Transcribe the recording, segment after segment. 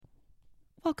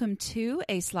Welcome to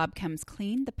A Slob Comes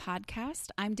Clean, the podcast.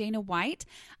 I'm Dana White.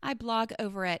 I blog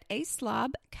over at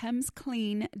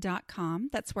aslobcomesclean.com.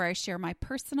 That's where I share my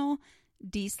personal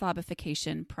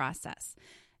deslobification process.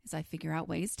 As I figure out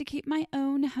ways to keep my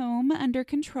own home under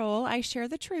control, I share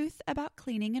the truth about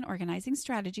cleaning and organizing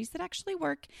strategies that actually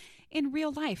work in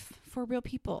real life for real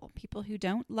people, people who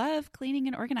don't love cleaning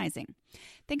and organizing.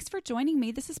 Thanks for joining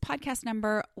me. This is podcast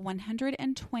number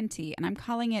 120, and I'm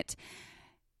calling it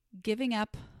Giving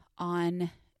Up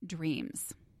on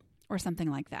Dreams or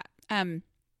something like that.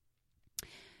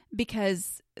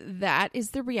 Because that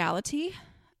is the reality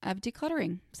of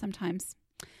decluttering sometimes.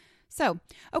 So,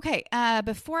 okay,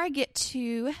 before I get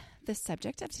to the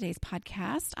subject of today's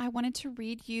podcast, I wanted to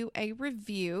read you a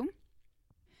review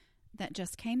that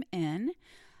just came in.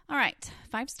 All right,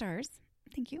 5 stars.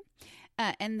 Thank you.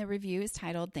 And the review is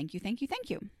titled, Thank You, Thank You, Thank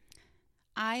You.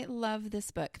 I love this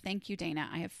book. Thank you, Dana.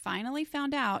 I have finally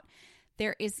found out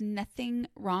there is nothing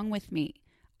wrong with me.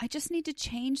 I just need to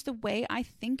change the way I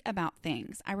think about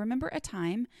things. I remember a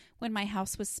time when my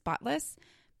house was spotless,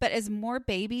 but as more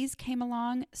babies came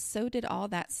along, so did all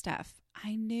that stuff.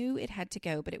 I knew it had to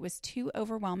go, but it was too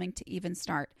overwhelming to even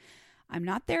start. I'm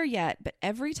not there yet, but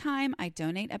every time I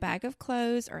donate a bag of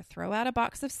clothes or throw out a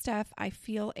box of stuff, I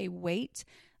feel a weight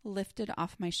lifted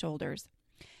off my shoulders.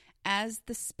 As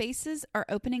the spaces are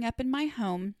opening up in my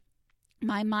home,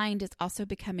 my mind is also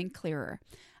becoming clearer.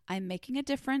 I'm making a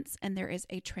difference, and there is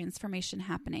a transformation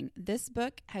happening. This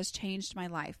book has changed my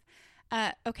life.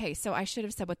 Okay, so I should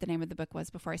have said what the name of the book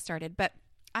was before I started, but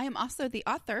I am also the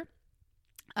author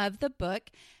of the book,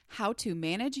 How to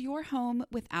Manage Your Home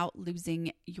Without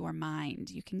Losing Your Mind.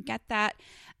 You can get that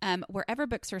wherever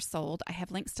books are sold. I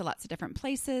have links to lots of different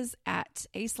places at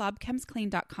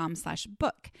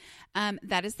aslobcomesclean.com/book.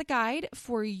 That is the guide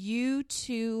for you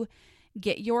to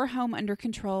get your home under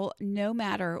control no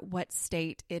matter what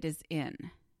state it is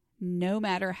in, no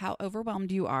matter how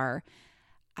overwhelmed you are.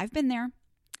 I've been there.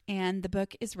 And the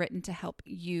book is written to help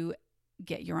you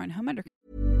get your own home under control.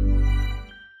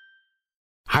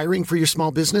 Hiring for your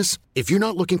small business? If you're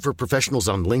not looking for professionals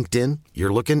on LinkedIn,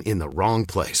 you're looking in the wrong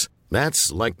place. That's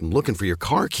like looking for your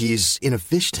car keys in a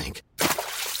fish tank.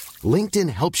 LinkedIn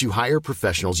helps you hire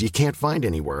professionals you can't find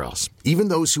anywhere else, even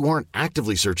those who aren't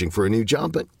actively searching for a new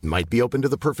job but might be open to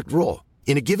the perfect role.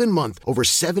 In a given month, over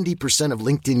 70% of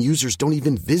LinkedIn users don't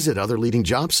even visit other leading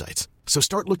job sites. So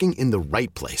start looking in the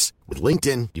right place. With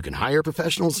LinkedIn, you can hire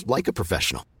professionals like a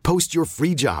professional. Post your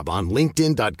free job on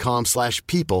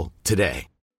linkedin.com/people today.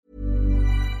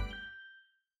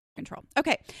 Control.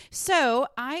 Okay, so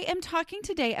I am talking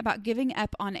today about giving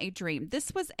up on a dream.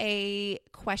 This was a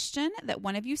question that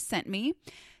one of you sent me.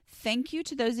 Thank you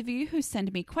to those of you who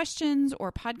send me questions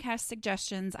or podcast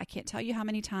suggestions. I can't tell you how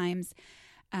many times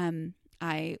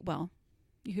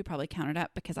you could probably count it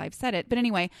up because I've said it. But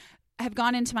anyway, I have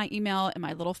gone into my email in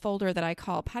my little folder that I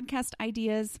call podcast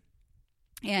ideas,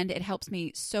 and it helps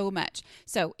me so much.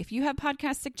 So if you have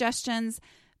podcast suggestions,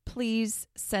 please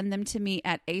send them to me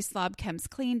at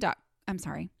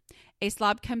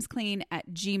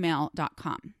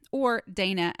aslobcomesclean@gmail.com or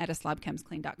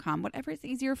dana@aslobcomesclean.com, whatever is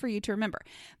easier for you to remember.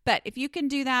 But if you can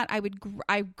do that, I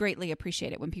greatly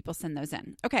appreciate it when people send those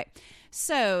in. Okay,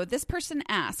 so this person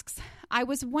asks, I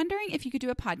was wondering if you could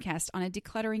do a podcast on a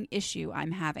decluttering issue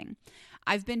I'm having.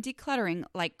 I've been decluttering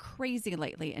like crazy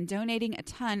lately and donating a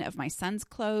ton of my son's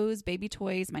clothes, baby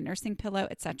toys, my nursing pillow,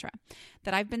 etc.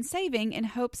 that I've been saving in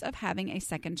hopes of having a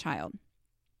second child.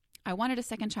 I wanted a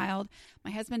second child.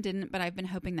 My husband didn't, but I've been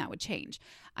hoping that would change.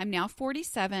 I'm now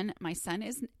 47. My son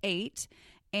is 8,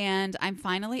 and I'm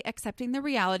finally accepting the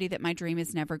reality that my dream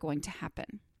is never going to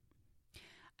happen.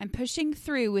 I'm pushing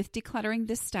through with decluttering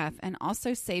this stuff and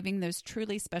also saving those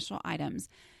truly special items,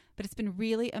 but it's been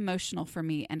really emotional for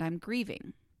me, and I'm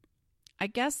grieving. I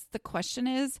guess the question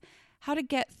is how to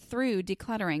get through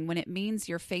decluttering when it means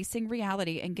you're facing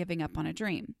reality and giving up on a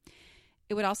dream.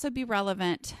 It would also be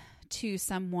relevant to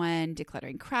someone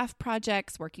decluttering craft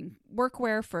projects,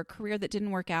 workwear for a career that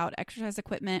didn't work out, exercise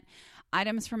equipment,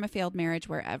 items from a failed marriage,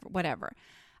 whatever.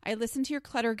 I listened to your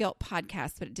Clutter Guilt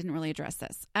podcast, but it didn't really address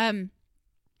this.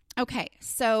 Okay,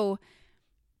 so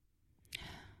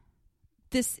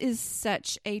this is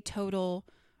such a total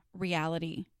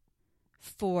reality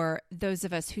for those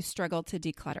of us who struggle to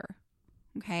declutter.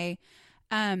 Okay.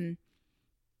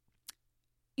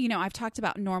 I've talked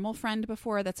about Normal Friend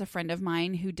before. That's a friend of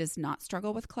mine who does not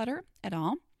struggle with clutter at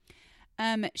all.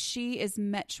 She is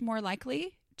much more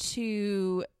likely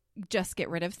to just get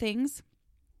rid of things.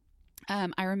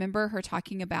 I remember her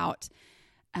talking about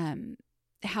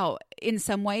how in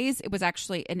some ways it was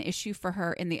actually an issue for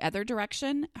her in the other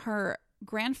direction. Her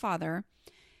grandfather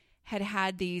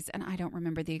had these, and I don't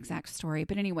remember the exact story,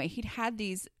 but anyway, he'd had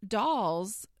these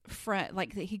dolls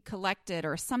like that he collected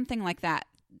or something like that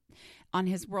on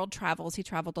his world travels. He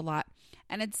traveled a lot,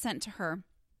 and had sent to her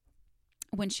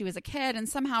when she was a kid, and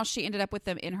somehow she ended up with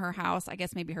them in her house. I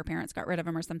guess maybe her parents got rid of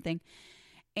them or something.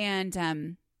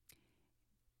 And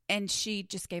she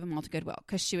just gave them all to Goodwill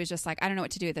because she was just like, I don't know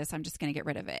what to do with this. I'm just going to get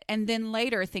rid of it. And then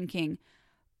later thinking,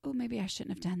 oh, maybe I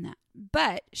shouldn't have done that.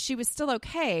 But she was still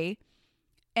okay.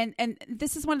 And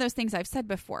this is one of those things I've said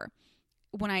before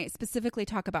when I specifically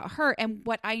talk about her. And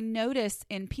what I notice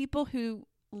in people who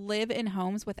live in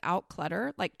homes without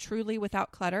clutter, like truly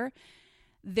without clutter,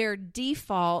 their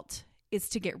default is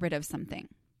to get rid of something.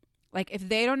 Like if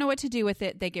they don't know what to do with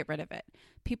it, they get rid of it.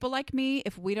 People like me,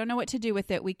 if we don't know what to do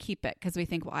with it, we keep it because we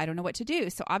think, well, I don't know what to do.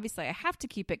 So obviously I have to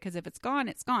keep it because if it's gone,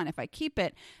 it's gone. If I keep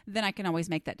it, then I can always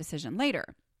make that decision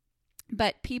later.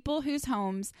 But people whose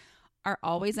homes are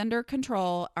always under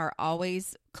control, are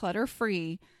always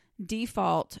clutter-free,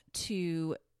 default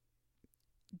to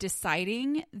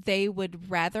deciding they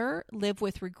would rather live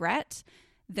with regret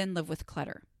than live with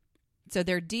clutter. So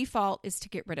their default is to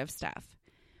get rid of stuff.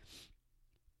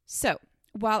 So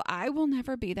while I will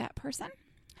never be that person,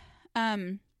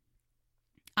 I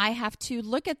have to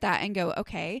look at that and go,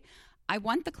 okay, I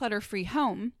want the clutter-free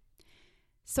home.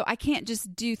 So I can't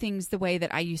just do things the way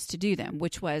that I used to do them,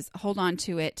 which was hold on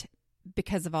to it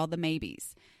because of all the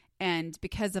maybes and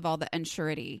because of all the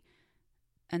uncertainty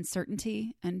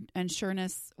and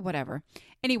unsureness, whatever.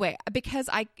 Anyway, because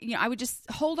I would just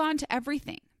hold on to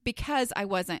everything because I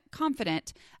wasn't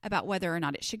confident about whether or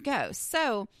not it should go.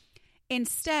 So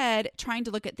instead, trying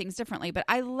to look at things differently. But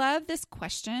I love this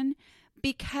question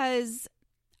because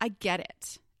I get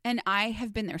it. And I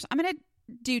have been there. So I'm going to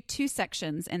do 2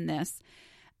 sections in this.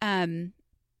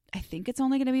 I think it's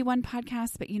only going to be 1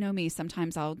 podcast, but you know me,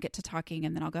 sometimes I'll get to talking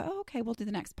and then I'll go, oh, okay, we'll do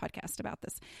the next podcast about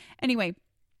this. Anyway,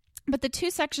 but the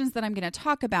 2 sections that I'm going to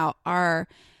talk about are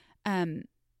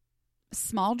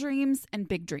small dreams and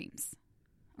big dreams.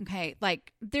 Okay,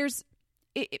 like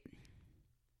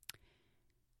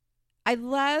I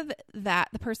love that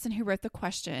the person who wrote the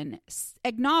question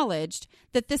acknowledged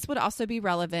that this would also be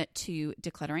relevant to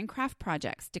decluttering craft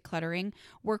projects, decluttering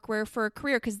workwear for a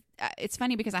career. Because it's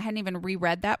funny because I hadn't even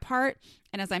reread that part.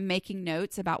 And as I'm making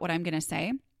notes about what I'm going to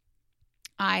say,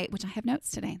 which I have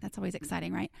notes today. That's always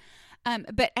exciting, right?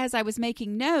 But as I was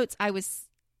making notes, I was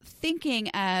thinking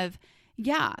of,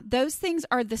 yeah, those things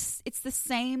are it's the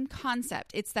same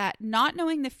concept. It's that not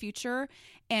knowing the future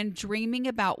and dreaming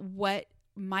about what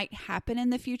might happen in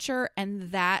the future,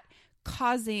 and that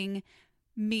causing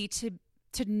me to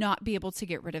not be able to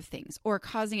get rid of things, or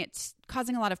causing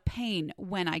a lot of pain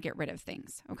when I get rid of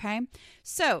things. Okay.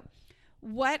 So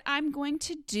what I'm going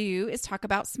to do is talk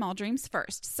about small dreams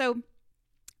first. So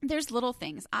there's little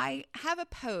things. I have a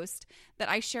post that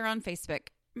I share on Facebook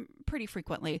pretty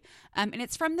frequently. And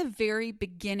it's from the very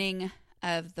beginning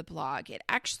of the blog. It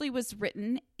actually was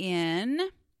written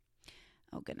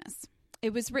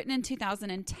It was written in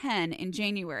 2010 in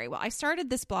January. Well, I started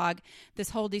this blog, this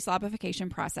whole deslobification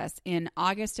process, in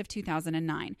August of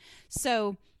 2009.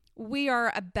 So we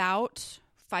are about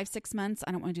 5-6 months.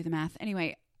 I don't want to do the math.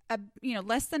 Anyway,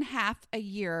 less than half a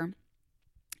year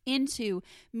into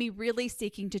me really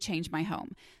seeking to change my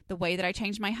home. The way that I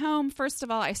changed my home, first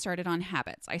of all, I started on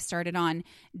habits. I started on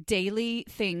daily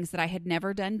things that I had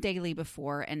never done daily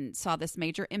before and saw this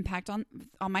major impact on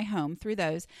my home through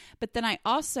those. But then I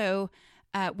also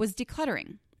was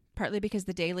decluttering, partly because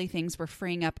the daily things were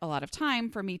freeing up a lot of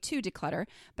time for me to declutter.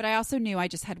 But I also knew I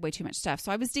just had way too much stuff.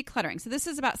 So I was decluttering. So this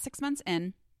is about 6 months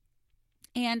in.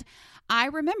 And I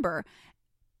remember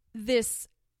this,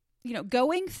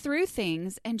 going through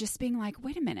things and just being like,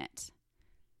 wait a minute,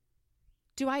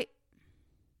 do I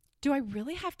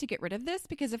really have to get rid of this?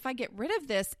 Because if I get rid of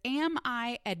this, am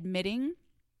I admitting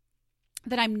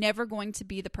that I'm never going to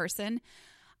be the person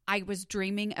I was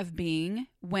dreaming of being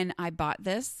when I bought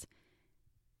this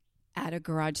at a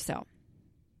garage sale?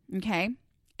 Okay.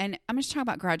 And I'm going to talk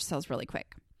about garage sales really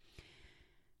quick.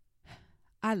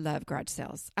 I love garage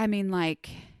sales. I mean, like,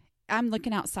 I'm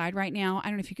looking outside right now. I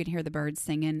don't know if you can hear the birds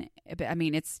singing, but I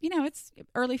mean, it's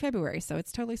early February, so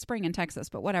it's totally spring in Texas,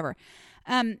 but whatever.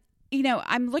 I'm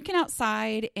looking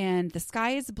outside and the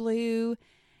sky is blue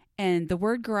and the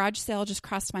word garage sale just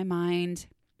crossed my mind,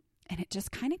 and it just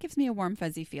kind of gives me a warm,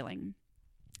 fuzzy feeling.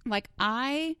 Like,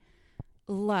 I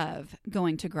love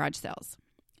going to garage sales.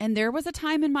 And there was a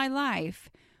time in my life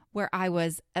where I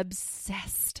was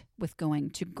obsessed with going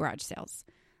to garage sales.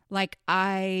 Like,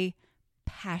 I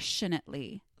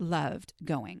passionately loved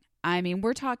going. I mean,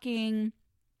 we're talking,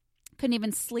 couldn't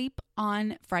even sleep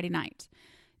on Friday night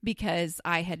because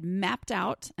I had mapped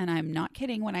out, and I'm not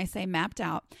kidding when I say mapped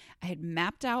out, I had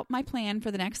mapped out my plan for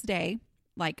the next day,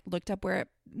 like looked up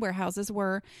where houses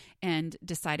were and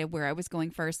decided where I was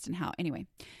going first and how. Anyway,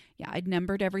 yeah, I'd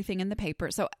numbered everything in the paper.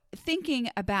 So thinking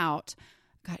about,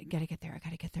 gotta get there. I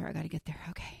gotta get there.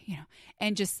 Okay.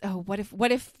 And just, what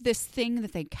if this thing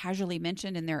that they casually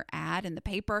mentioned in their ad in the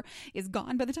paper is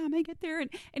gone by the time I get there? And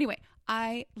anyway,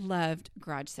 I loved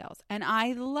garage sales, and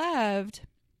I loved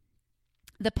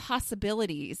the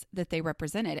possibilities that they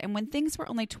represented. And when things were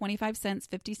only 25 cents,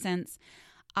 50 cents,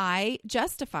 I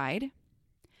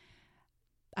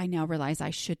now realize I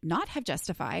should not have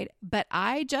justified, but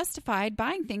I justified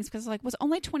buying things because it was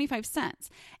only 25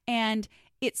 cents. And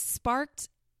it sparked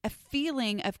a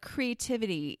feeling of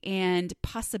creativity and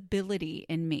possibility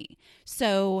in me.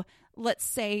 So let's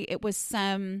say it was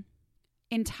some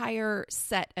entire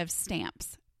set of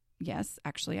stamps. Yes,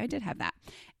 actually, I did have that.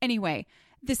 Anyway,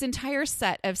 this entire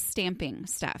set of stamping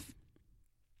stuff.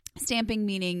 Stamping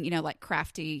meaning, like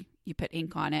crafty, you put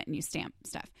ink on it and you stamp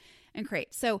stuff and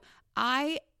create. So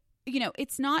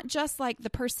it's not just like the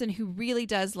person who really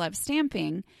does love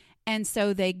stamping, and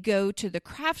so they go to the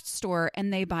craft store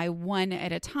and they buy one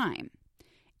at a time,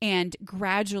 and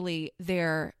gradually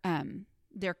their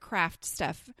craft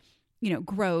stuff,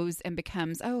 grows and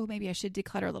becomes, oh, maybe I should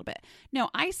declutter a little bit. No,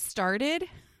 I started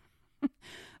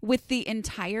with the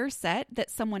entire set that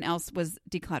someone else was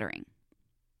decluttering.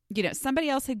 Somebody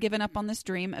else had given up on this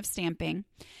dream of stamping.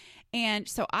 And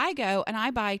so I go and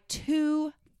I buy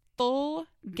 2 full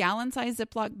gallon-sized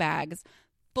Ziploc bags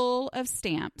full of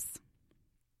stamps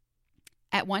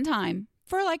at one time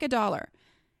for $1.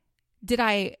 Did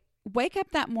I wake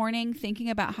up that morning thinking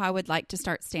about how I would like to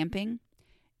start stamping?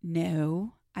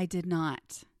 No, I did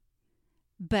not.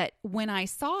 But when I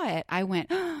saw it, I went,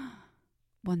 oh,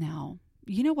 well, now,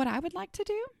 you know what I would like to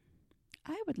do?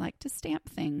 I would like to stamp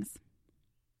things.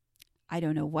 I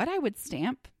don't know what I would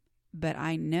stamp, but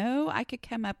I know I could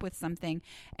come up with something,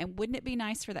 and wouldn't it be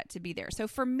nice for that to be there? So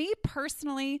for me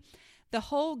personally, the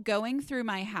whole going through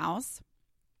my house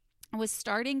was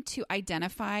starting to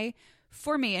identify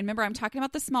for me. And remember, I'm talking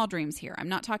about the small dreams here. I'm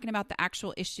not talking about the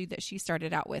actual issue that she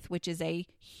started out with, which is a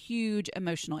huge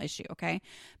emotional issue. Okay.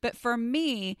 But for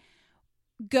me,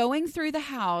 going through the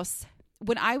house,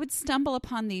 when I would stumble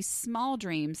upon these small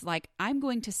dreams, like I'm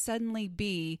going to suddenly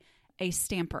be a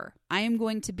stamper. I am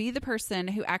going to be the person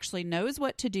who actually knows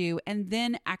what to do and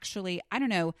then actually,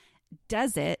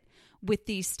 does it with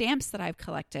these stamps that I've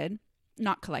bought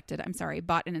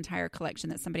an entire collection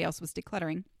that somebody else was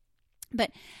decluttering. But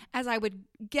as I would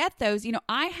get those,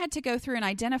 I had to go through and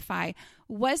identify,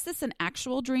 was this an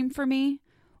actual dream for me,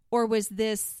 or was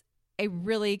this a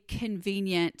really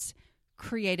convenient,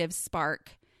 creative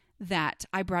spark that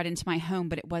I brought into my home,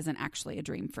 but it wasn't actually a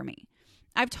dream for me?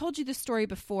 I've told you the story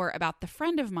before about the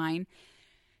friend of mine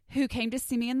who came to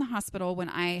see me in the hospital when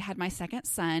I had my second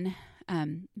son,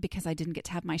 because I didn't get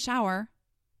to have my shower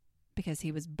because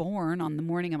he was born on the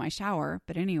morning of my shower.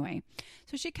 But anyway,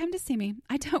 so she'd come to see me.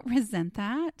 I don't resent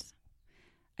that.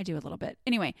 I do a little bit.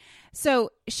 Anyway, so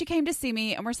she came to see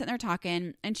me and we're sitting there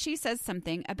talking, and she says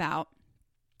something about,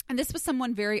 and this was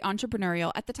someone very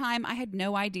entrepreneurial. At the time, I had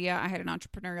no idea I had an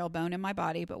entrepreneurial bone in my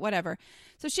body, but whatever.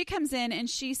 So she comes in and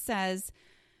she says,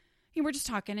 we're just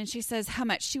talking, and she says how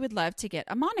much she would love to get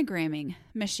a monogramming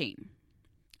machine.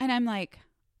 And I'm like,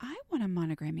 I want a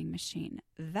monogramming machine.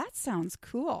 That sounds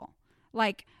cool.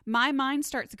 Like my mind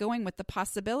starts going with the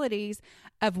possibilities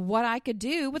of what I could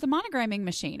do with a monogramming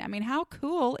machine. I mean, how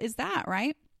cool is that,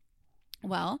 right?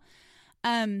 Well,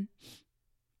 then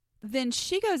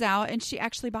she goes out and she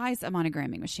actually buys a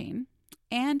monogramming machine.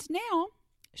 And now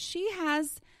she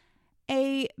has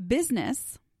a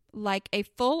business, like a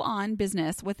full-on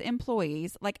business with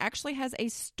employees, like actually has a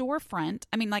storefront.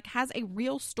 I mean, like has a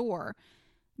real store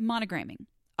monogramming,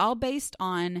 all based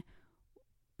on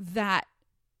that,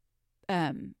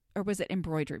 or was it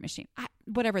embroidery machine?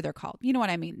 Whatever they're called. You know what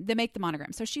I mean? They make the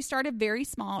monogram. So she started very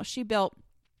small.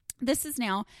 This is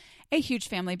now a huge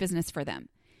family business for them.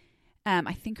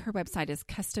 I think her website is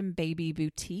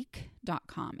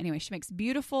custombabyboutique.com. Anyway, she makes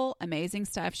beautiful, amazing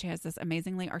stuff. She has this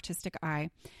amazingly artistic eye.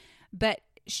 But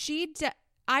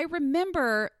I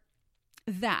remember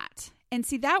that. And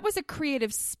see, that was a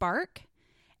creative spark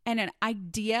and an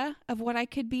idea of what I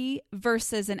could be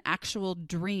versus an actual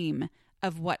dream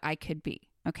of what I could be.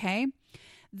 Okay.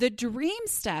 The dream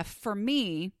stuff for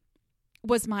me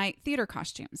was my theater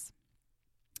costumes.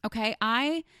 Okay.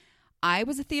 I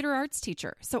was a theater arts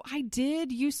teacher, so I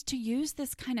did used to use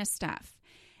this kind of stuff.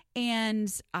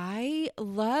 And I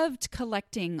loved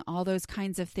collecting all those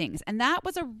kinds of things. And that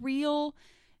was a real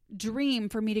dream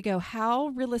for me to go, how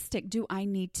realistic do I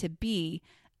need to be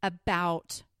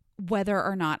about whether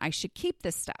or not I should keep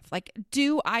this stuff? Like,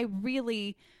 am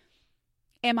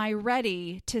I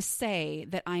ready to say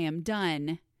that I am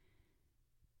done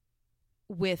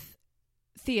with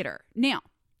theater? Now,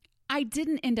 I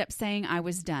didn't end up saying I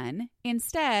was done.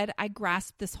 Instead, I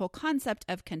grasped this whole concept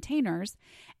of containers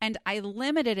and I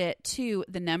limited it to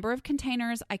the number of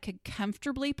containers I could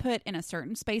comfortably put in a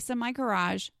certain space in my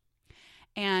garage.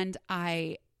 And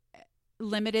I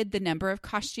limited the number of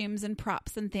costumes and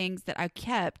props and things that I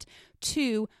kept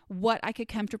to what I could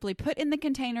comfortably put in the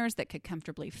containers that could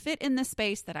comfortably fit in the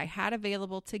space that I had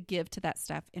available to give to that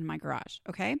stuff in my garage.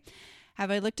 Okay. Have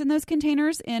I looked in those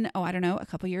containers in, a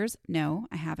couple years? No,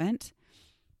 I haven't.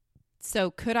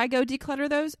 So could I go declutter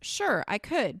those? Sure, I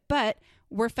could, but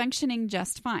we're functioning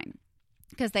just fine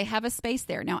because they have a space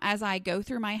there. Now, as I go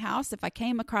through my house, if I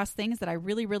came across things that I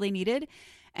really, really needed,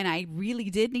 and I really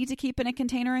did need to keep in a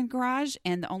container in the garage,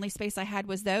 and the only space I had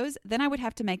was those, then I would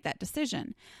have to make that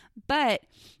decision. But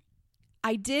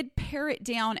I did pare it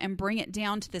down and bring it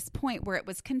down to this point where it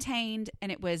was contained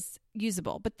and it was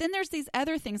usable. But then there's these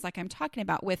other things like I'm talking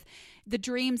about with the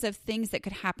dreams of things that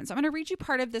could happen. So I'm going to read you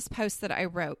part of this post that I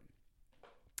wrote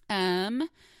in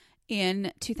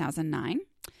 2009.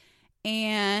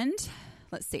 And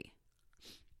let's see.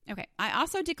 Okay. I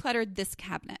also decluttered this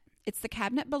cabinet. It's the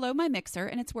cabinet below my mixer,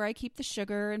 and it's where I keep the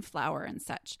sugar and flour and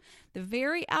such. The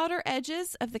very outer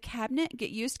edges of the cabinet get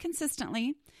used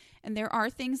consistently, and there are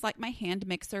things like my hand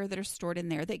mixer that are stored in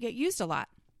there that get used a lot.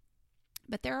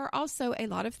 But there are also a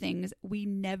lot of things we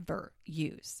never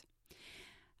use,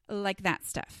 like that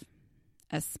stuff.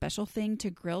 A special thing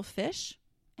to grill fish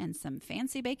and some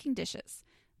fancy baking dishes.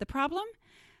 The problem?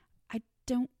 I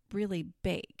don't really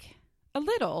bake. A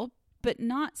little, but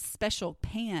not special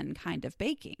pan kind of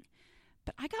baking.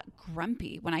 But I got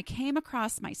grumpy when I came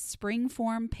across my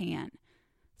springform pan.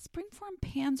 Springform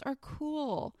pans are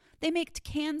cool. They make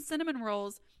canned cinnamon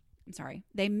rolls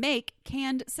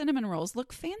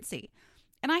look fancy.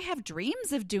 And I have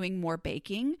dreams of doing more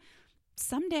baking.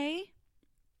 Someday,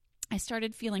 I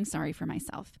started feeling sorry for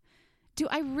myself. Do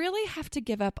I really have to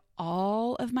give up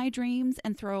all of my dreams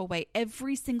and throw away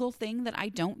every single thing that I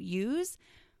don't use?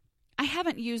 I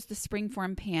haven't used the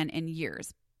springform pan in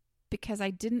years because I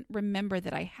didn't remember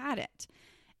that I had it.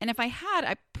 And if I had,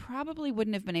 I probably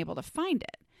wouldn't have been able to find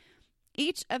it.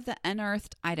 Each of the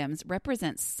unearthed items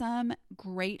represents some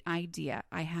great idea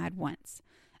I had once,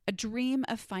 a dream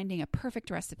of finding a perfect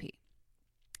recipe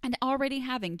and already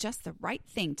having just the right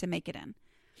thing to make it in.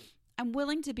 I'm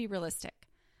willing to be realistic.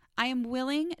 I am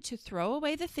willing to throw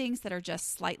away the things that are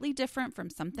just slightly different from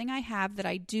something I have that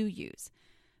I do use,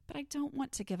 but I don't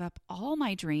want to give up all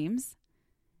my dreams.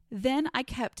 Then I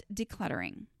kept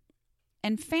decluttering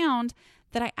and found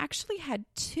that I actually had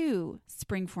 2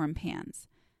 springform pans.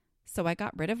 So I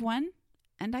got rid of one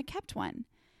and I kept one.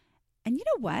 And you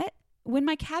know what? When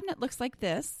my cabinet looks like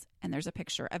this, and there's a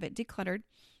picture of it decluttered,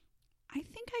 I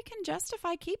think I can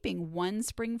justify keeping 1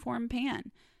 springform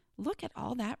pan. Look at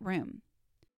all that room.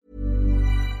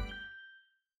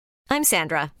 I'm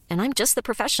Sandra, and I'm just the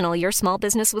professional your small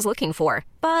business was looking for.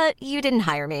 But you didn't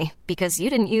hire me because you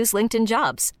didn't use LinkedIn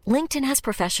Jobs. LinkedIn has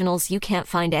professionals you can't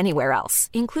find anywhere else,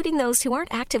 including those who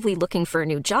aren't actively looking for a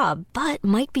new job, but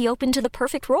might be open to the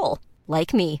perfect role,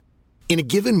 like me. In a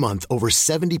given month, over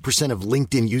 70% of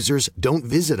LinkedIn users don't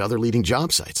visit other leading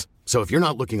job sites. So if you're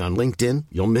not looking on LinkedIn,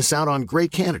 you'll miss out on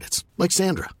great candidates like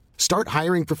Sandra. Start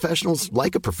hiring professionals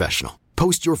like a professional.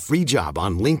 Post your free job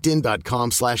on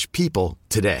linkedin.com/people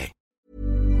today.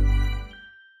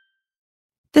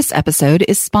 This episode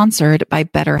is sponsored by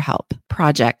BetterHelp.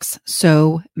 Projects.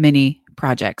 So many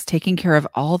projects. Taking care of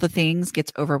all the things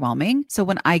gets overwhelming. So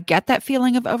when I get that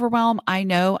feeling of overwhelm, I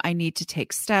know I need to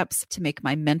take steps to make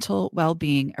my mental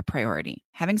well-being a priority.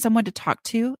 Having someone to talk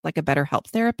to, like a BetterHelp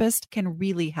therapist, can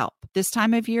really help. This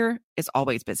time of year is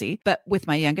always busy, but with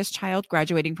my youngest child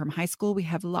graduating from high school, we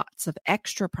have lots of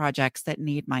extra projects that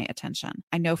need my attention.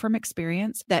 I know from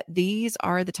experience that these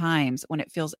are the times when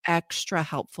it feels extra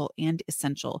helpful and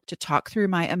essential to talk through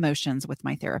my emotions with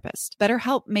my therapist.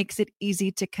 BetterHelp makes it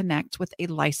easy to connect with a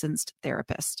licensed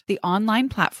therapist. The online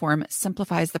platform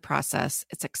simplifies the process.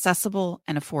 It's accessible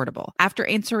and affordable. After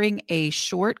answering a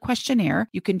short questionnaire,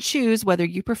 you can choose whether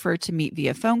you prefer to meet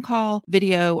via phone call,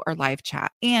 video, or live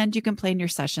chat. And you can plan your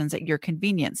sessions at your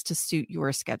convenience to suit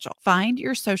your schedule. Find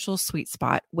your social sweet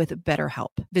spot with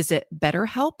BetterHelp. Visit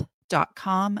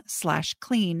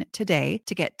BetterHelp.com/clean today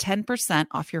to get 10%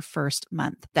 off your first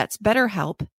month. That's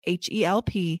BetterHelp,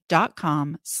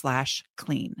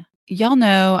 HELP.com/clean. Y'all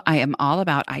know I am all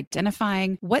about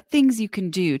identifying what things you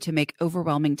can do to make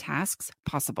overwhelming tasks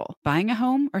possible. Buying a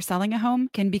home or selling a home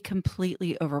can be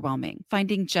completely overwhelming.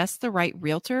 Finding just the right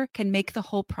realtor can make the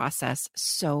whole process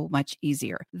so much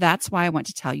easier. That's why I want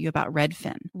to tell you about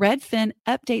Redfin. Redfin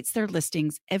updates their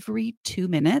listings every 2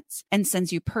 minutes and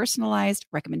sends you personalized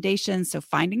recommendations, so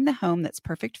finding the home that's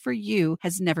perfect for you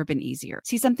has never been easier.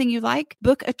 See something you like?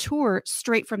 Book a tour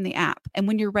straight from the app. And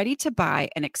when you're ready to buy,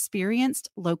 an experienced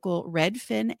local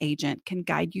Redfin agent can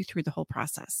guide you through the whole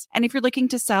process. And if you're looking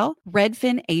to sell,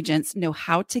 Redfin agents know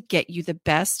how to get you the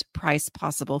best price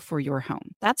possible for your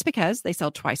home. That's because they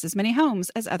sell twice as many homes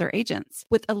as other agents.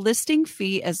 With a listing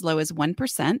fee as low as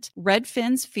 1%,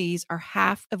 Redfin's fees are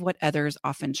half of what others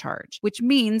often charge, which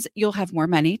means you'll have more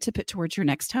money to put towards your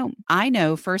next home. I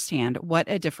know firsthand what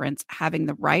a difference having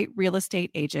the right real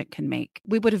estate agent can make.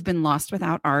 We would have been lost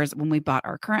without ours when we bought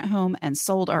our current home and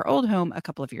sold our old home a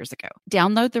couple of years ago.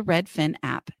 Download the Redfin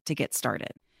app to get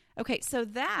started. Okay, so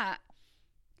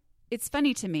it's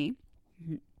funny to me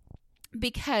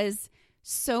because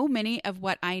so many of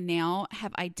what I now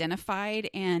have identified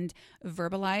and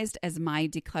verbalized as my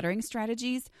decluttering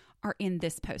strategies are in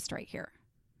this post right here.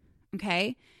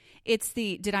 Okay? It's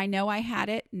did I know I had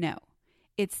it? No.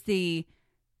 It's the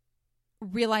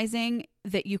realizing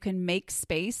that you can make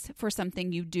space for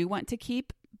something you do want to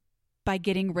keep by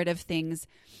getting rid of things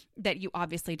that you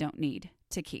obviously don't need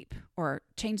to keep, or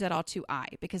change that all to I,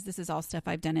 because this is all stuff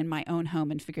I've done in my own home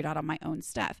and figured out on my own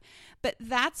stuff. But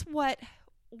that's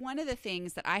one of the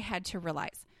things that I had to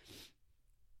realize.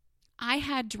 I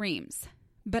had dreams,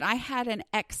 but I had an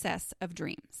excess of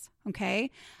dreams.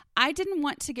 Okay. I didn't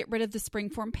want to get rid of the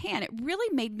springform pan. It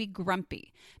really made me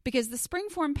grumpy because the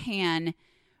springform pan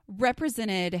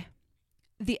represented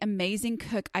the amazing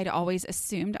cook I'd always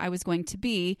assumed I was going to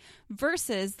be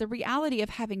versus the reality of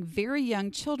having very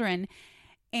young children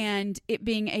and it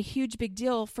being a huge big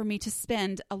deal for me to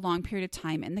spend a long period of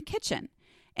time in the kitchen.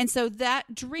 And so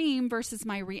that dream versus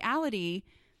my reality,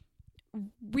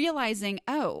 realizing,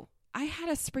 oh, I had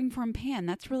a springform pan.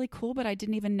 That's really cool, but I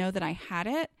didn't even know that I had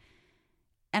it.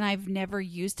 And I've never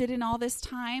used it in all this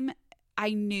time.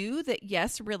 I knew that,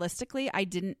 yes, realistically, I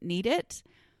didn't need it.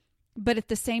 But at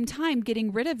the same time,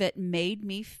 getting rid of it made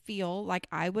me feel like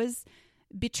I was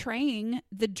betraying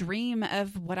the dream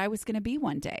of what I was going to be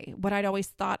one day, what I'd always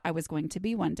thought I was going to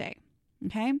be one day.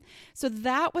 Okay. So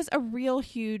that was a real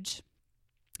huge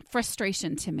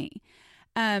frustration to me.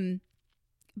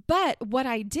 But what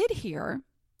I did here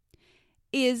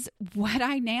is what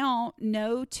I now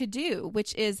know to do,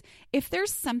 which is if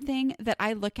there's something that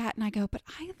I look at and I go, but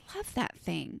I love that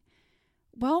thing.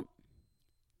 Well,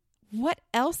 what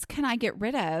else can I get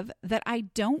rid of that I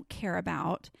don't care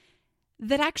about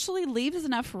that actually leaves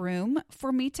enough room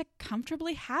for me to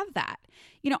comfortably have that?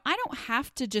 You know, I don't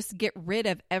have to just get rid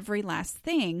of every last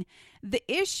thing. The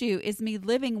issue is me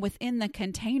living within the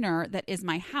container that is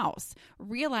my house,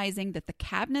 realizing that the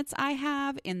cabinets I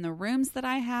have in the rooms that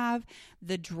I have,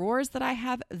 the drawers that I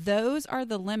have, those are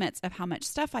the limits of how much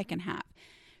stuff I can have.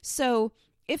 So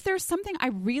if there's something I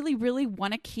really, really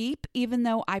want to keep, even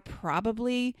though I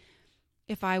probably,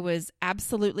 if I was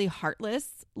absolutely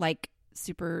heartless, like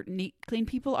super neat, clean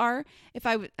people are,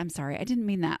 I'm sorry, I didn't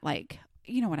mean that. Like,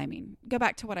 you know what I mean? Go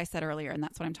back to what I said earlier, and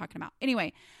that's what I'm talking about.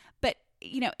 Anyway, but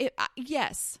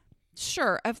yes,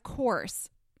 sure, of course,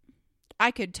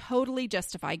 I could totally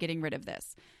justify getting rid of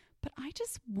this, but I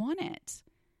just want it.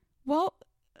 Well,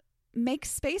 make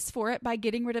space for it by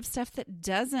getting rid of stuff that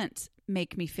doesn't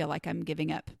make me feel like I'm giving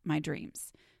up my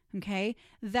dreams. Okay.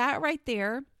 That right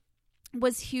there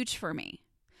was huge for me.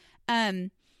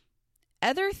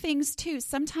 Other things too,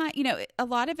 sometimes, a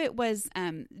lot of it was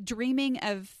dreaming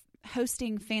of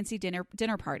hosting fancy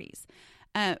dinner parties.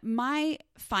 My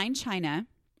fine china,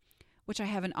 which I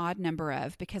have an odd number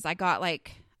of because I got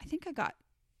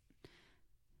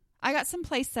some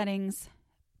place settings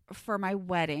for my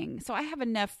wedding. So I have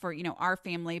enough for, our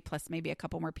family plus maybe a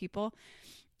couple more people.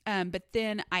 But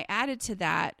then I added to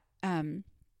that,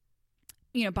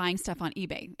 buying stuff on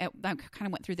eBay. I kind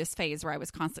of went through this phase where I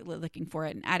was constantly looking for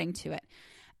it and adding to it.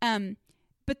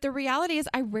 But the reality is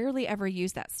I rarely ever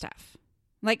use that stuff.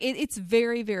 Like it's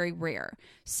very, very rare.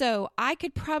 So I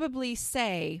could probably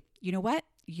say, you know what?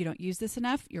 You don't use this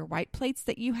enough. Your white plates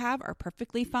that you have are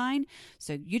perfectly fine.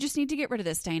 So you just need to get rid of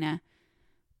this, Dana.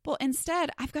 Well,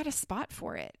 instead, I've got a spot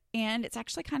for it. And it's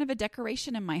actually kind of a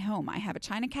decoration in my home. I have a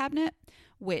china cabinet,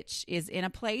 which is in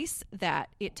a place that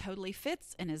it totally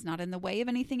fits and is not in the way of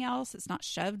anything else. It's not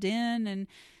shoved in and,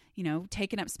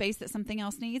 taking up space that something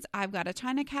else needs. I've got a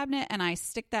china cabinet and I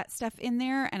stick that stuff in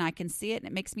there and I can see it and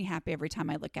it makes me happy every time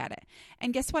I look at it.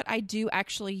 And guess what? I do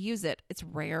actually use it. It's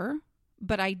rare,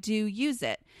 but I do use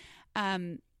it.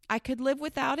 I could live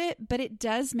without it, but it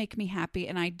does make me happy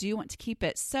and I do want to keep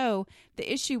it. So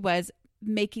the issue was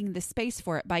making the space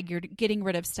for it by getting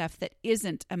rid of stuff that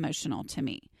isn't emotional to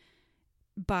me.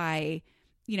 By,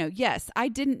 yes, I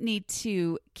didn't need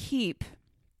to keep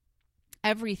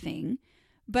everything,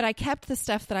 but I kept the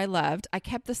stuff that I loved. I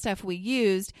kept the stuff we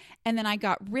used, and then I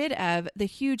got rid of the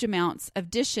huge amounts of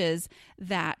dishes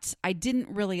that I didn't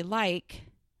really like,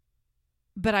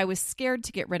 but I was scared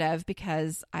to get rid of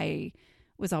because I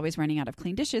was always running out of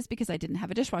clean dishes because I didn't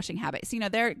have a dishwashing habit. So,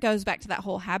 there it goes back to that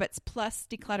whole habits plus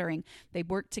decluttering. They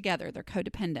work together. They're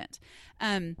codependent.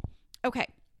 Okay.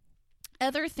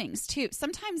 Other things too.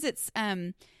 Sometimes it's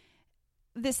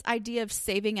this idea of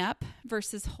saving up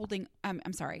versus holding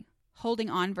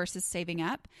on versus saving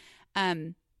up.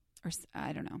 Or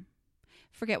I don't know.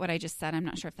 Forget what I just said. I'm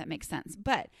not sure if that makes sense.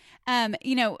 But,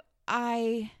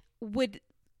 I would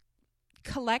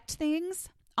collect things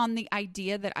on the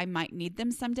idea that I might need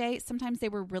them someday. Sometimes they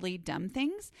were really dumb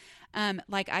things.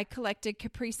 Like I collected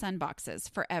Capri Sun boxes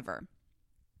forever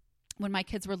when my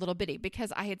kids were little bitty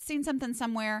because I had seen something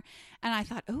somewhere and I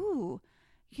thought, ooh,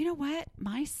 you know what?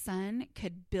 My son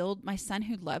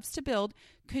who loves to build,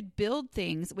 could build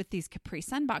things with these Capri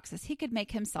Sun boxes. He could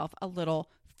make himself a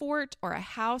little fort or a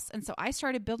house. And so I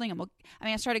started building them.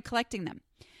 I started collecting them.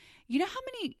 You know how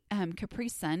many Capri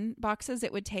Sun boxes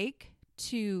it would take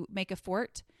to make a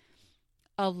fort?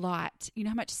 A lot. You know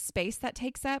how much space that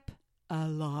takes up? A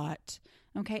lot.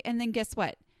 Okay. And then guess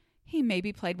what? He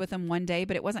maybe played with them one day,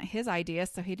 but it wasn't his idea,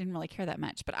 so he didn't really care that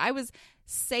much. But I was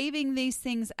saving these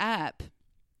things up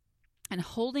and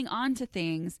holding on to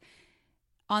things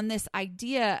on this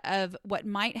idea of what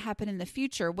might happen in the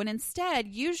future, when instead,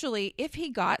 usually, if he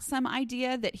got some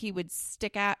idea that he would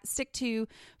stick to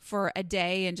for a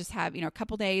day and just have, a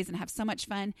couple days and have so much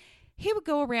fun, he would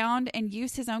go around and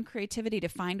use his own creativity to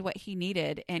find what he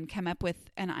needed and come up with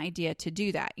an idea to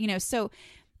do that. So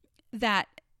that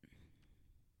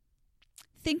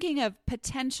thinking of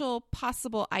potential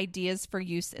possible ideas for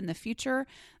use in the future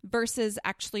versus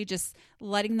actually just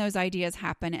letting those ideas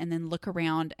happen and then look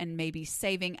around and maybe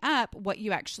saving up what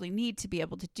you actually need to be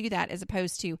able to do that, as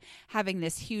opposed to having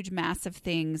this huge mass of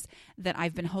things that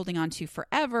I've been holding on to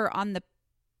forever on the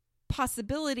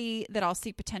possibility that I'll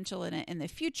see potential in it in the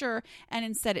future. And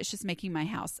instead it's just making my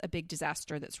house a big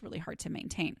disaster that's really hard to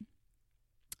maintain.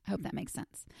 I hope that makes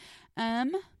sense.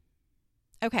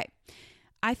 Okay.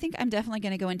 I think I'm definitely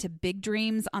going to go into big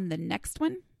dreams on the next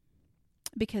one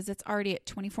because it's already at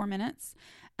 24 minutes.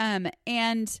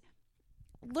 And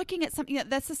looking at something,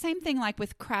 that's the same thing like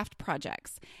with craft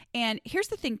projects. And here's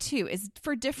the thing too, is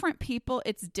for different people,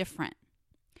 it's different.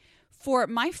 For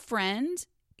my friend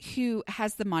who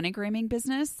has the monogramming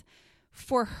business,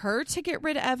 for her to get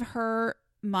rid of her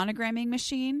monogramming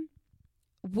machine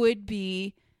would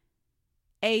be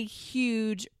a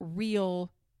huge,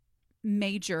 real,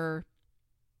 major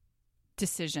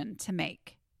decision to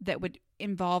make that would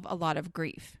involve a lot of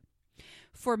grief.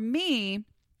 For me,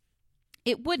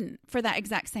 it wouldn't for that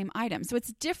exact same item. So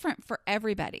it's different for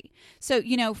everybody. So,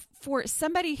 for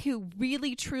somebody who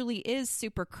really, truly is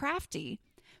super crafty,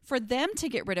 for them to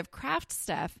get rid of craft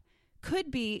stuff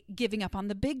could be giving up on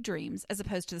the big dreams as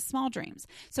opposed to the small dreams.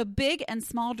 So big and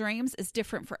small dreams is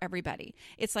different for everybody.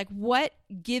 It's like, what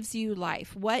gives you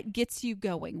life? What gets you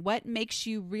going? What makes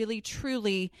you really,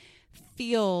 truly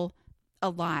feel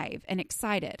alive and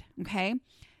excited? Okay.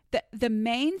 The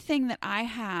main thing that I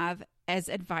have as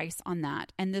advice on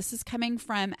that, and this is coming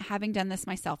from having done this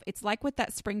myself, it's like with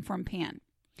that springform pan.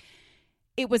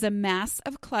 It was a mass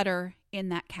of clutter in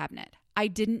that cabinet. I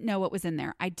didn't know what was in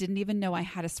there. I didn't even know I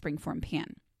had a springform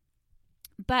pan.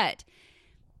 But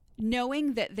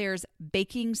knowing that there's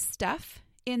baking stuff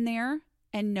in there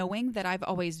and knowing that I've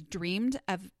always dreamed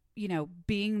of,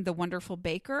 being the wonderful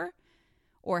baker,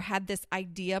 or had this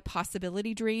idea,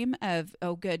 possibility dream of,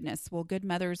 oh goodness, well, good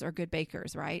mothers are good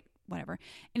bakers, right? Whatever.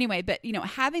 Anyway, but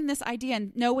having this idea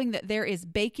and knowing that there is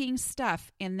baking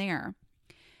stuff in there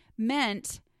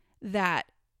meant that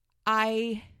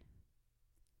I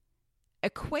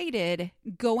equated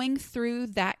going through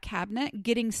that cabinet,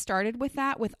 getting started with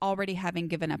that, with already having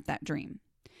given up that dream.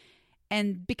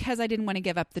 And because I didn't want to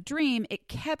give up the dream, it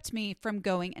kept me from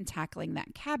going and tackling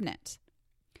that cabinet.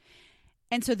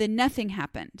 And so then nothing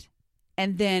happened.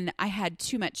 And then I had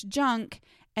too much junk.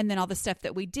 And then all the stuff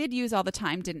that we did use all the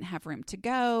time didn't have room to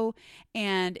go.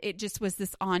 And it just was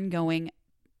this ongoing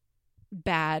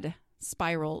bad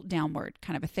spiral downward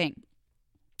kind of a thing.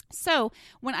 So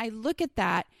when I look at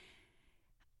that,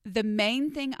 the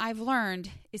main thing I've learned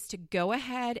is to go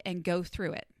ahead and go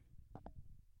through it.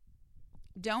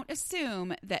 Don't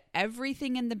assume that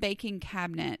everything in the baking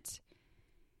cabinet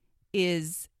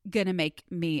is going to make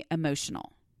me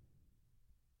emotional,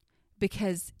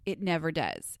 because it never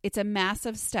does. It's a mass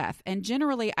of stuff. And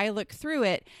generally I look through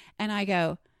it and I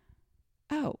go,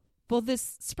 oh, well,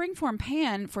 this springform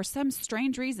pan for some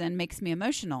strange reason makes me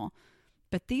emotional.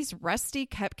 But these rusty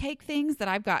cupcake things that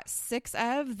I've got 6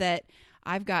 of, that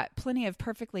I've got plenty of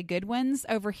perfectly good ones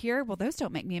over here, well, those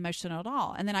don't make me emotional at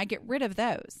all. And then I get rid of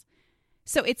those.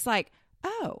 So it's like,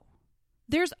 oh,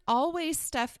 there's always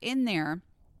stuff in there,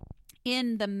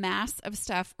 in the mass of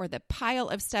stuff or the pile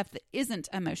of stuff that isn't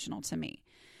emotional to me.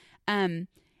 And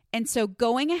so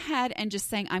going ahead and just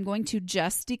saying, I'm going to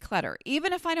just declutter,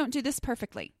 even if I don't do this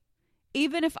perfectly,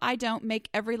 even if I don't make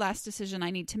every last decision I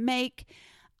need to make,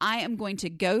 I am going to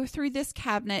go through this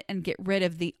cabinet and get rid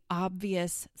of the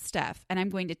obvious stuff. And I'm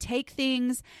going to take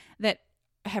things that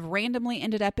have randomly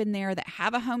ended up in there that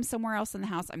have a home somewhere else in the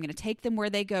house. I'm going to take them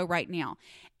where they go right now.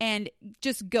 And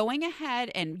just going ahead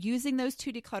and using those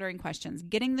 2 decluttering questions,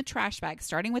 getting the trash bag,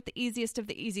 starting with the easiest of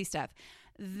the easy stuff,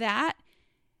 that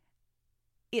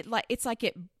it's like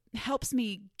it helps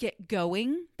me get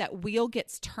going. That wheel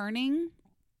gets turning.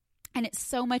 And it's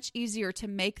so much easier to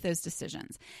make those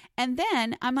decisions. And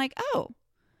then I'm like, oh,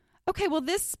 okay, well,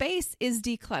 this space is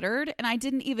decluttered, and I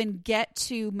didn't even get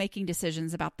to making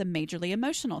decisions about the majorly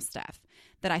emotional stuff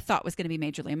that I thought was going to be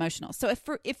majorly emotional. So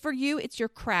if for you it's your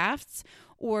crafts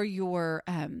or your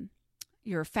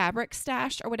fabric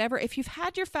stash or whatever, if you've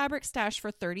had your fabric stash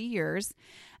for 30 years,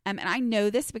 and I know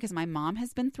this because my mom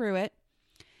has been through it,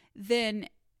 then,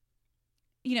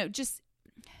 just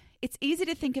it's easy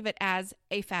to think of it as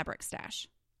a fabric stash,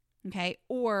 okay,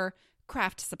 or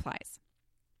craft supplies.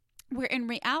 Where in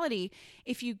reality,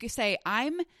 if you say,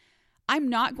 I'm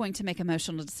not going to make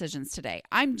emotional decisions today.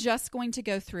 I'm just going to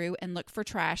go through and look for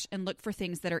trash and look for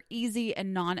things that are easy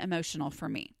and non-emotional for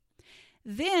me.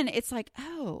 Then it's like,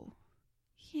 oh,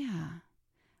 yeah,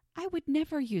 I would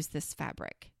never use this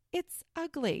fabric. It's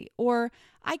ugly. Or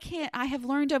I have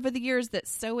learned over the years that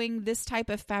sewing this type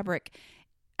of fabric,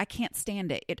 I can't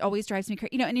stand it. It always drives me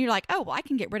crazy. And you're like, oh, well, I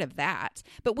can get rid of that.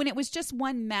 But when it was just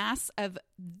one mass of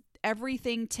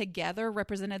everything together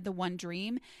represented the one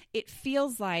dream, it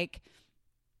feels like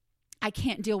I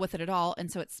can't deal with it at all.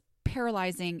 And so it's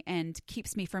paralyzing and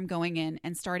keeps me from going in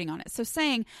and starting on it. So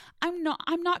saying, I'm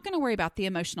not going to worry about the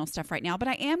emotional stuff right now, but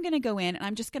I am going to go in and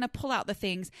I'm just going to pull out the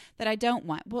things that I don't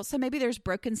want. Well, so maybe there's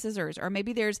broken scissors, or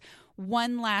maybe there's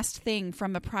one last thing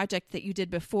from a project that you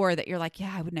did before that you're like,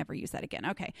 yeah, I would never use that again.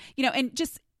 Okay. And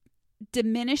just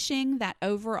diminishing that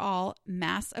overall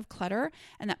mass of clutter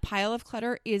and that pile of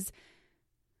clutter is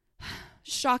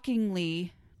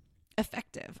shockingly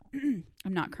effective. I'm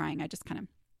not crying. I just kind of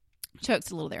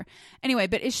choked a little there. Anyway,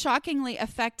 but is shockingly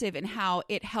effective in how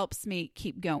it helps me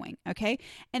keep going. Okay.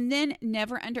 And then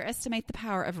never underestimate the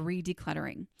power of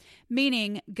re-decluttering,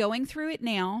 meaning going through it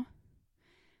now,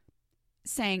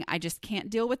 saying, I just can't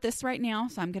deal with this right now,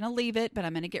 so I'm going to leave it, but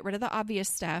I'm going to get rid of the obvious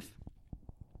stuff.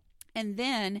 And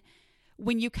then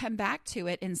when you come back to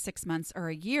it in 6 months or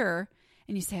a year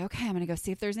and you say, okay, I'm going to go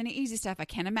see if there's any easy stuff. I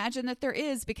can't imagine that there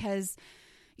is because,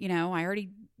 I already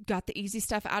got the easy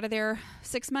stuff out of there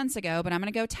 6 months ago, but I'm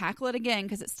going to go tackle it again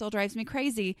because it still drives me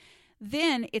crazy.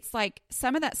 Then it's like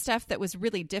some of that stuff that was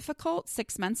really difficult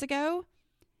 6 months ago,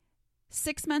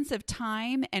 6 months of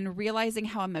time and realizing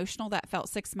how emotional that felt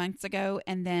 6 months ago,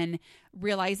 and then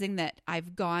realizing that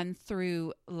I've gone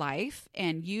through life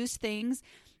and used things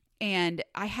and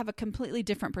I have a completely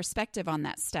different perspective on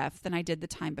that stuff than I did the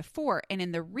time before. And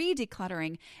in the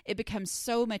re-decluttering, it becomes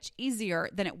so much easier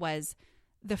than it was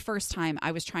the first time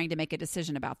I was trying to make a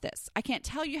decision about this. I can't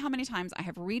tell you how many times I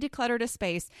have re-decluttered a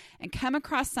space and come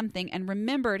across something and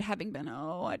remembered having been,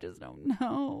 I just don't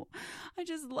know. I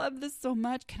just love this so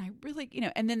much. Can I really,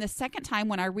 and then the second time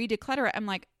when I re-declutter it, I'm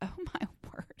like, oh my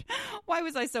word, why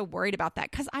was I so worried about that?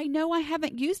 Because I know I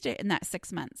haven't used it in that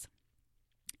 6 months.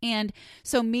 And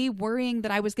so me worrying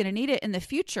that I was going to need it in the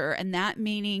future, and that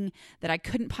meaning that I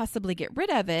couldn't possibly get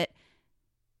rid of it,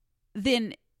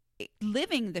 then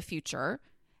living the future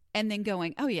and then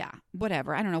going, oh yeah,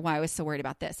 whatever. I don't know why I was so worried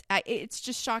about this. It's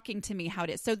just shocking to me how it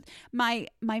is. So my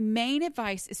main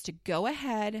advice is to go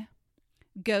ahead,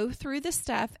 go through the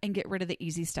stuff and get rid of the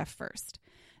easy stuff first.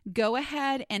 Go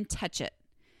ahead and touch it.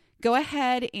 Go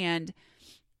ahead and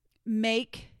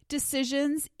make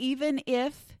decisions, even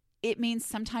if it means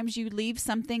sometimes you leave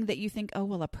something that you think, oh,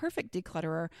 well, a perfect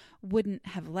declutterer wouldn't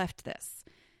have left this.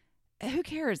 who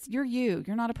cares? You're you.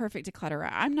 You're not a perfect declutterer.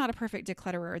 I'm not a perfect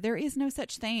declutterer. There is no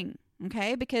such thing.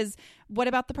 Okay. Because what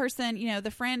about the person,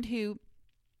 the friend who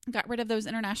got rid of those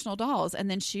international dolls and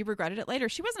then she regretted it later?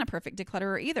 She wasn't a perfect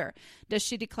declutterer either. Does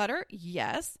she declutter?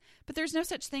 Yes. But there's no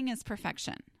such thing as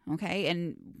perfection. Okay.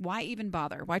 And why even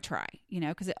bother? Why try?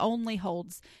 Because it only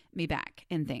holds me back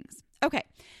in things. Okay.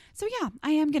 So yeah,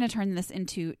 I am going to turn this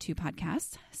into 2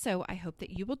 podcasts. So I hope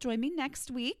that you will join me next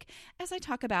week as I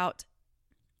talk about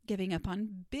giving up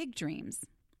on big dreams.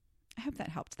 I hope that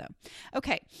helped though.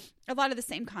 Okay. A lot of the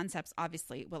same concepts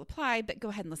obviously will apply, but go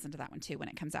ahead and listen to that one too when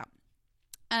it comes out.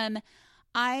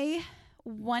 I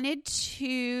wanted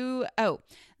to,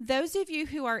 those of you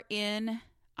who are in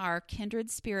our Kindred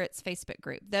Spirits Facebook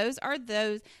group,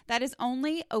 that is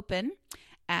only open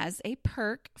as a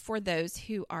perk for those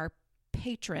who are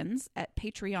patrons at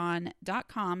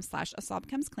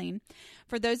patreon.com/asalbecomesclean.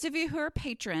 For those of you who are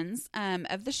patrons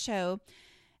of the show,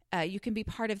 you can be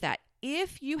part of that.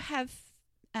 If you have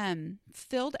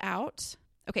filled out,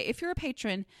 if you're a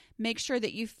patron, make sure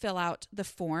that you fill out the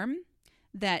form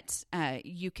that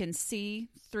you can see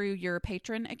through your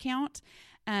patron account,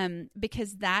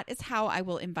 because that is how I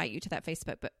will invite you to that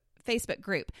Facebook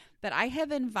group. But I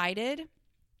have invited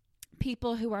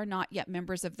people who are not yet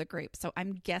members of the group. So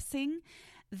I'm guessing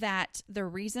that the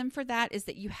reason for that is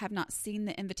that you have not seen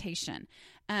the invitation.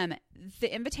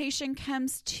 The invitation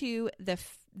comes to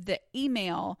the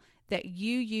email that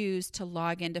you use to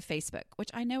log into Facebook,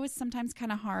 which I know is sometimes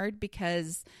kind of hard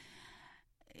because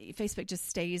Facebook just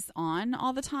stays on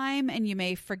all the time and you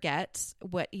may forget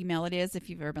what email it is. If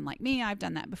you've ever been like me, I've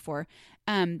done that before,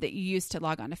 that you use to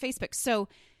log on to Facebook. So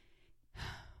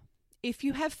if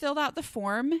you have filled out the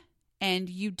form and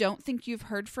you don't think you've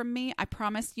heard from me, I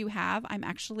promise you have. I'm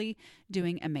actually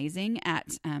doing amazing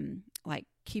at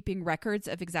keeping records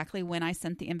of exactly when I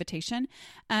sent the invitation.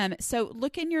 So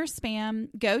look in your spam,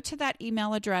 go to that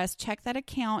email address, check that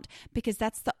account, because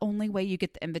that's the only way you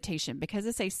get the invitation, because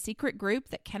it's a secret group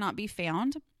that cannot be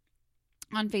found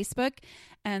on Facebook.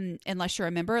 Unless you're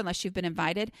a member, unless you've been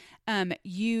invited,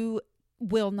 you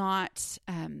will not,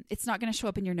 it's not going to show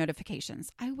up in your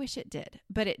notifications. I wish it did,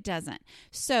 but it doesn't.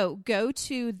 So go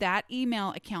to that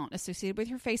email account associated with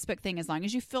your Facebook thing. As long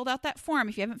as you filled out that form,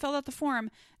 if you haven't filled out the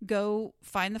form, go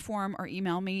find the form or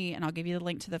email me and I'll give you the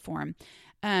link to the form.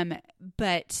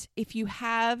 But if you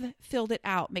have filled it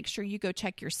out, make sure you go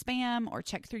check your spam or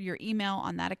check through your email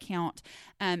on that account.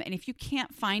 And if you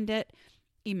can't find it,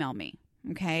 email me.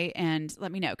 Okay. And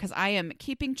let me know, because I am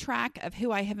keeping track of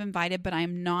who I have invited, but I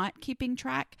am not keeping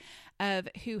track of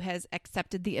who has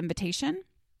accepted the invitation.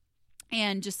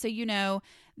 And just so you know,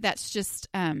 that's just,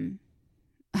 I'm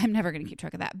never going to keep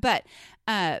track of that, but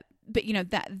that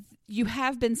you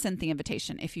have been sent the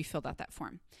invitation if you filled out that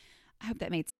form. I hope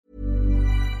that made sense.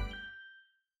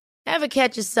 Ever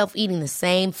catch yourself eating the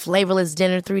same flavorless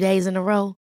dinner 3 days in a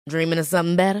row? Dreaming of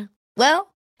something better?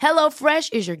 Well,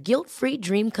 HelloFresh is your guilt-free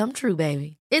dream come true,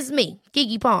 baby. It's me,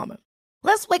 Keke Palmer.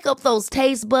 Let's wake up those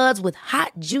taste buds with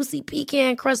hot, juicy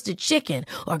pecan-crusted chicken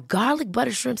or garlic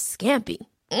butter shrimp scampi.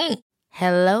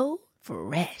 Hello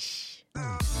Fresh.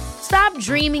 Stop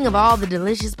dreaming of all the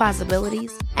delicious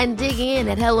possibilities and dig in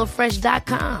at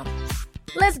HelloFresh.com.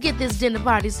 Let's get this dinner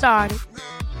party started.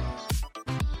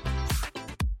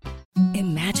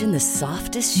 Imagine the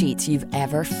softest sheets you've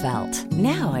ever felt.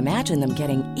 Now imagine them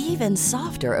getting even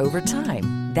softer over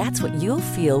time. That's what you'll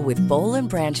feel with Boll &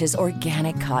 Branch's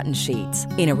organic cotton sheets.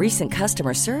 In a recent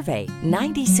customer survey,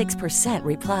 96%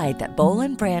 replied that Boll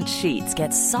 & Branch sheets get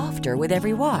softer with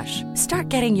every wash. Start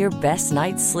getting your best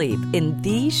night's sleep in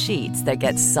these sheets that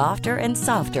get softer and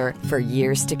softer for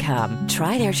years to come.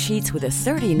 Try their sheets with a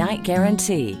 30-night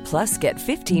guarantee. Plus, get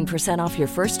 15% off your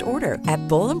first order at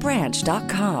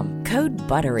bollandbranch.com. Code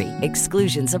BUTTERY.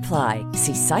 Exclusions apply.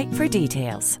 See site for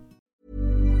details.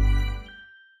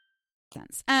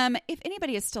 If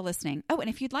anybody is still listening, and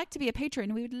if you'd like to be a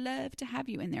patron, we would love to have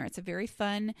you in there. It's a very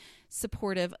fun,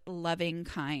 supportive, loving,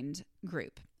 kind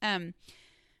group.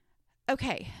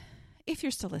 Okay. If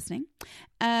you're still listening,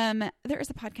 there is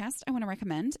a podcast I want to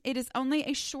recommend. It is only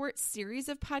a short series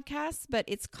of podcasts, but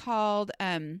it's called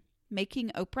Making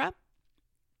Oprah.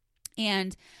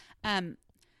 And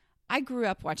I grew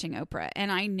up watching Oprah,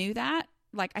 and I knew that.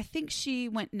 Like, I think she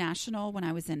went national when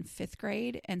I was in 5th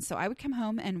grade. And so I would come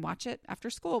home and watch it after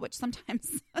school, which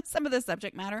sometimes some of the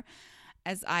subject matter,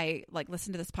 as I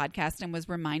listened to this podcast and was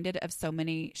reminded of so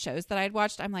many shows that I'd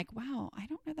watched, I'm like, wow, I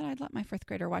don't know that I'd let my 5th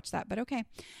grader watch that, but okay.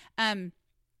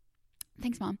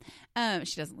 Thanks, Mom.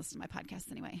 She doesn't listen to my podcast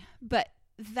anyway, but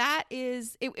that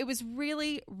is, it was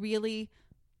really, really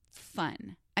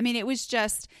fun. I mean, it was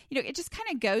just, it just kind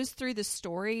of goes through the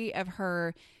story of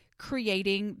her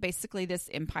creating basically this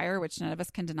empire, which none of us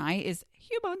can deny is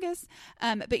humongous.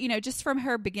 But, just from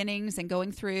her beginnings and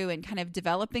going through and kind of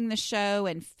developing the show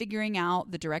and figuring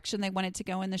out the direction they wanted to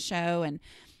go in the show. And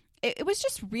it was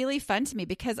just really fun to me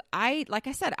because like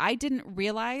I said, I didn't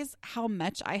realize how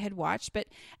much I had watched. But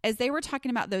as they were talking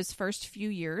about those first few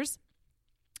years,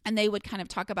 and they would kind of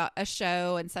talk about a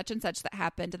show and such that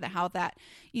happened and how that,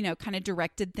 kind of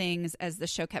directed things as the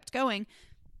show kept going.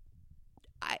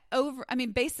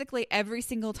 Basically every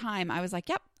single time I was like,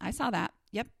 yep, I saw that.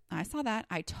 Yep, I saw that.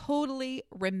 I totally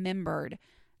remembered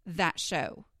that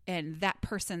show and that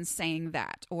person saying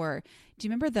that. Or do you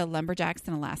remember the lumberjacks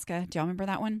in Alaska? Do y'all remember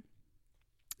that one?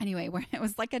 Anyway, where it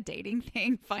was like a dating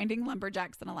thing, finding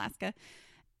lumberjacks in Alaska.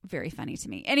 Very funny to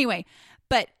me. Anyway,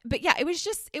 but yeah, it was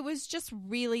just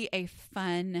really a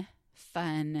fun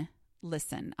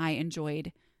listen. I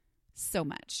enjoyed so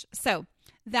much. So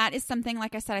that is something,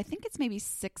 like I said, I think it's maybe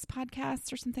 6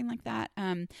 podcasts or something like that.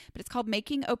 But it's called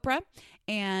Making Oprah,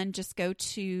 and just go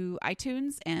to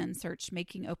iTunes and search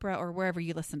Making Oprah or wherever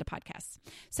you listen to podcasts.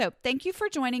 So thank you for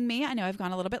joining me. I know I've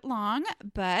gone a little bit long,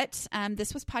 but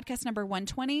this was podcast number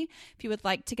 120. If you would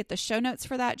like to get the show notes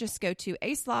for that, just go to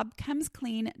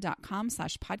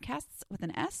aslobcomesclean.com/podcasts with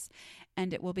an S,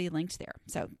 and it will be linked there.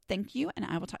 So thank you, and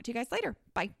I will talk to you guys later.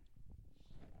 Bye.